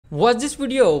Watch this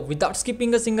video without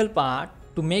skipping a single part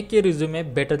to make your resume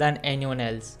better than anyone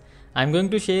else. I'm going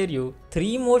to share you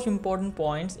 3 most important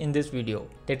points in this video,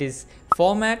 that is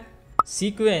format,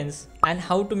 sequence and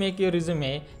how to make your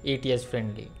resume ATS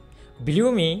friendly.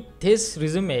 Believe me, this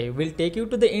resume will take you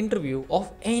to the interview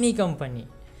of any company.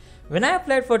 When I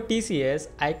applied for TCS,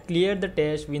 I cleared the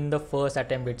test within the first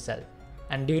attempt itself.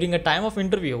 And during a time of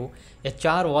interview,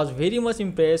 HR was very much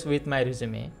impressed with my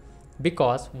resume.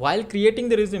 Because while creating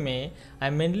the resume,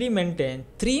 I mainly maintain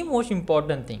 3 most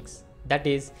important things, that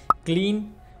is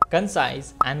clean,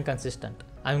 concise and consistent.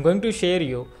 I'm going to share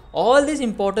you all these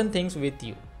important things with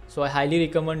you. So I highly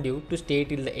recommend you to stay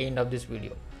till the end of this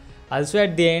video. Also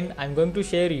at the end, I'm going to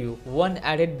share you one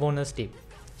added bonus tip.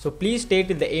 So please stay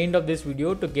till the end of this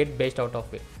video to get best out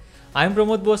of it. I'm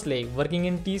Pramod Bosle, working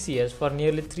in TCS for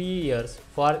nearly 3 years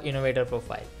for Innovator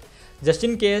Profile. Just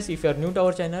in case if you are new to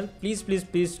our channel, please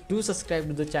do subscribe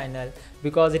to the channel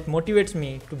because it motivates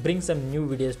me to bring some new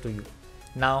videos to you.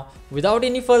 Now, without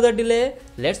any further delay,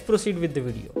 let's proceed with the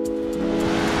video.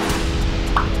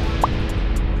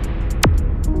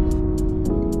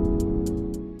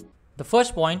 The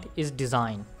first point is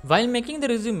design. While making the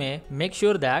resume, make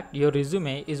sure that your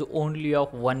resume is only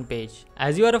of 1 page.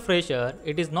 As you are a fresher,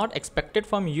 it is not expected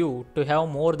from you to have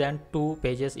more than 2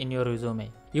 pages in your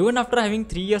resume. Even after having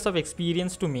 3 years of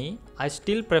experience to me, I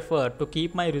still prefer to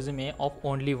keep my resume of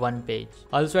only 1 page.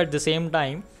 Also at the same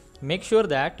time, make sure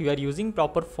that you are using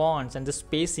proper fonts and the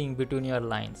spacing between your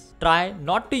lines. Try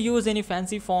not to use any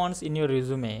fancy fonts in your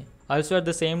resume. Also at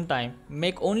the same time,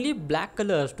 make only black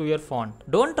colors to your font.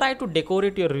 Don't try to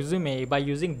decorate your resume by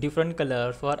using different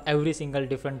colors for every single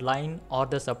different line or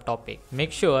the subtopic.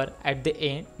 Make sure at the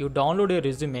end you download your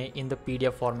resume in the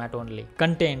PDF format only.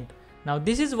 Content. Now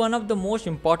this is one of the most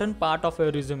important part of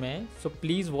your resume, so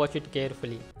please watch it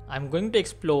carefully. I'm going to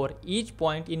explore each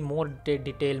point in more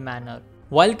detailed manner.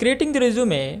 While creating the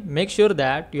resume, make sure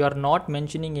that you are not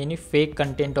mentioning any fake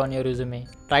content on your resume.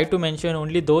 Try to mention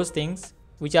only those things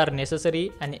which are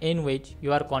necessary and in which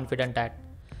you are confident at.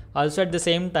 Also at the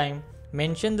same time,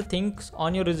 mention the things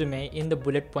on your resume in the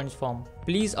bullet points form.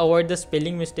 Please avoid the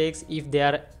spelling mistakes if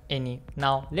there are any.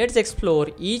 Now let's explore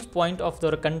each point of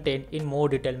the content in more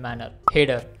detailed manner.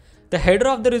 Header. The header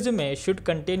of the resume should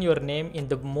contain your name in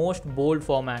the most bold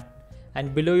format.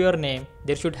 And below your name,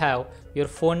 there should have your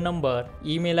phone number,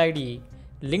 email ID,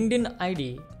 LinkedIn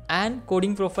ID, and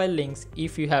coding profile links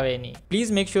if you have any. Please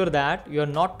make sure that you are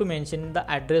not to mention the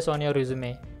address on your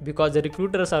resume because the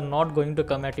recruiters are not going to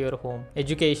come at your home.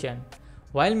 Education.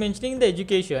 While mentioning the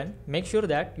education, make sure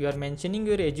that you are mentioning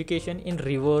your education in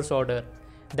reverse order.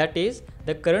 That is,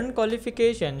 the current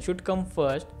qualification should come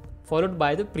first, followed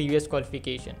by the previous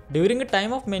qualification. During a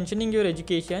time of mentioning your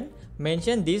education,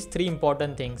 mention these 3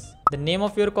 important things: the name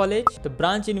of your college, the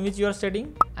branch in which you are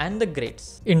studying, and the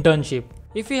grades. Internship.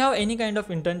 If you have any kind of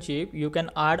internship, you can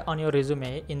add on your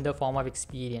resume in the form of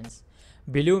experience.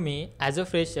 Believe me, as a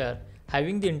fresher,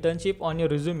 having the internship on your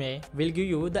resume will give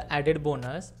you the added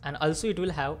bonus, and also it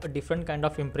will have a different kind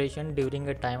of impression during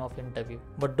a time of interview.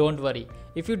 But don't worry,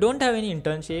 if you don't have any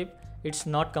internship, it's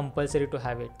not compulsory to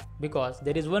have it because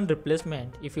there is one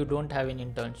replacement if you don't have an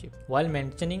internship. While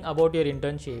mentioning about your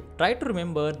internship, try to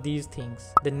remember these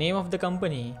things: the name of the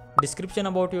company, description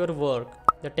about your work,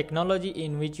 the technology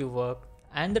in which you work,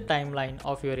 and the timeline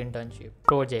of your internship.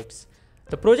 Projects.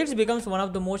 The projects becomes one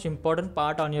of the most important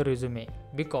part on your resume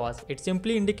because it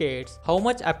simply indicates how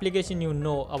much application you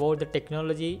know about the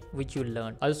technology which you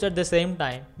learned. Also at the same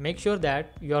time, make sure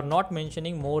that you are not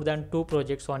mentioning more than 2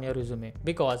 projects on your resume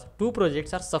because 2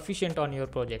 projects are sufficient on your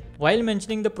project. While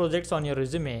mentioning the projects on your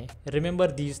resume, remember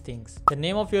these things: the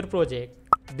name of your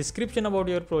project, description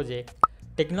about your project,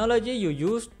 technology you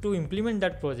used to implement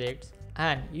that project,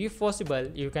 and if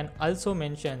possible, you can also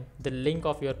mention the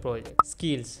link of your project.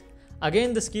 Skills.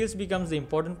 Again, the skills becomes the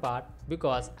important part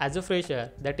because as a fresher,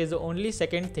 that is the only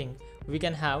second thing we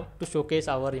can have to showcase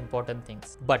our important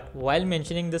things. But while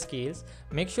mentioning the skills,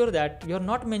 make sure that you are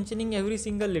not mentioning every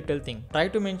single little thing. Try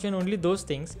to mention only those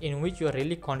things in which you are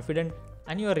really confident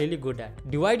and you are really good at.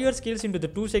 Divide your skills into the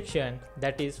 2 sections,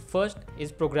 that is, first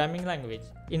is programming language.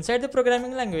 Inside the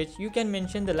programming language, you can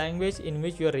mention the language in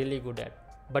which you are really good at.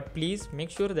 But please make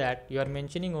sure that you are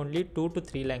mentioning only 2 to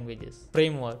 3 languages.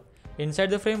 Framework.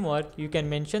 Inside the framework, you can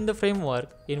mention the framework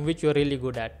in which you are really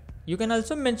good at. You can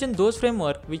also mention those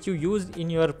frameworks which you use in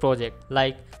your project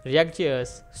like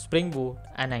React.js, Spring Boot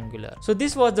and Angular. So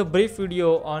this was the brief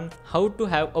video on how to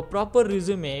have a proper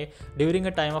resume during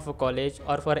a time of a college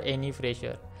or for any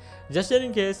fresher. Just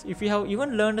in case if you have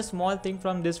even learned a small thing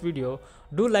from this video,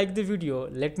 do like the video.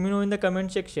 Let me know in the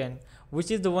comment section which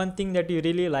is the one thing that you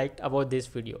really liked about this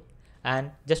video.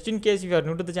 And just in case if you are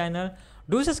new to the channel,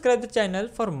 do subscribe the channel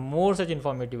for more such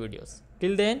informative videos.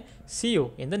 Till then, see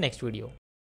you in the next video.